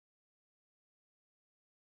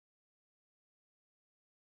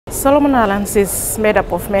Solomon Islands is made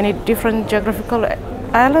up of many different geographical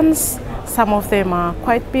islands. Some of them are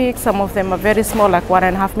quite big, some of them are very small, like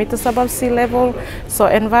 1.5 meters above sea level. So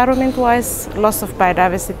environment-wise, loss of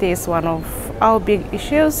biodiversity is one of our big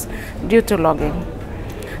issues due to logging.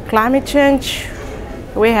 Climate change,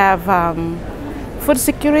 we have food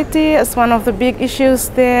security as one of the big issues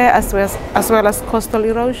there, as well as coastal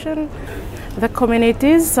erosion. The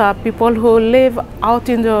communities, people who live out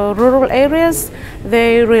in the rural areas,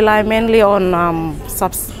 they rely mainly on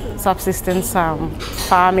subsistence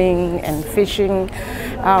farming and fishing.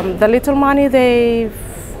 The little money they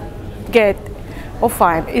get or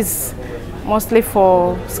find is mostly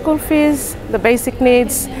for school fees, the basic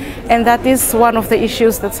needs, and that is one of the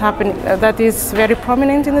issues that's happening, that is very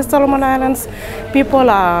prominent in the Solomon Islands. People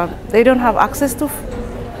they don't have access to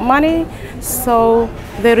money, so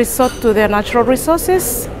they resort to their natural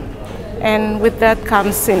resources, and with that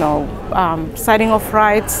comes, signing off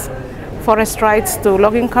rights, forest rights to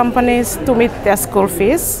logging companies to meet their school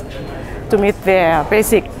fees, to meet their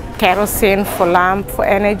basic kerosene for lamp, for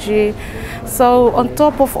energy. So on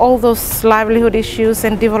top of all those livelihood issues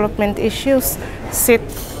and development issues sit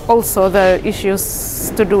also the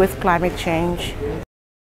issues to do with climate change.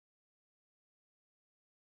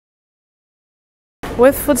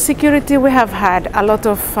 With food security, we have had a lot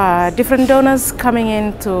of different donors coming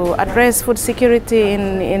in to address food security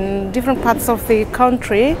in different parts of the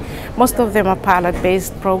country. Most of them are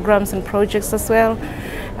pilot-based programs and projects as well.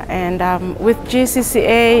 And with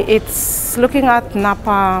GCCA, it's looking at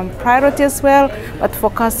NAPA priority as well, but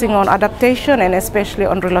focusing on adaptation and especially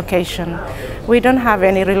on relocation. We don't have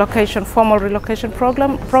any formal relocation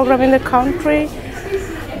program in the country.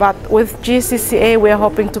 But with GCCA, we are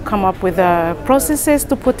hoping to come up with processes,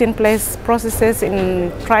 to put in place processes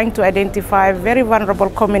in trying to identify very vulnerable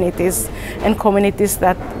communities and communities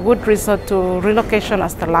that would resort to relocation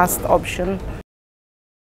as the last option.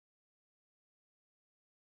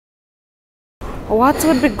 What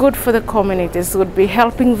would be good for the communities would be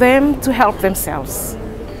helping them to help themselves.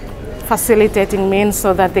 Facilitating means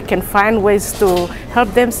so that they can find ways to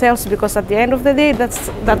help themselves, because at the end of the day,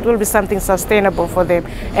 that will be something sustainable for them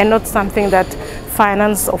and not something that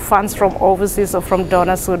finance or funds from overseas or from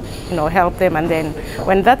donors would help them, and then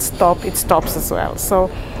when that stops, it stops as well.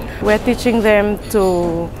 So we're teaching them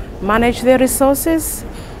to manage their resources.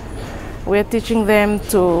 We're teaching them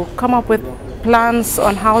to come up with plans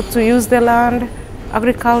on how to use the land,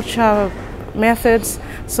 agriculture methods,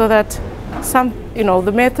 so that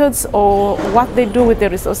the methods or what they do with the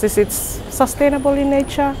resources, it's sustainable in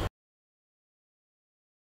nature.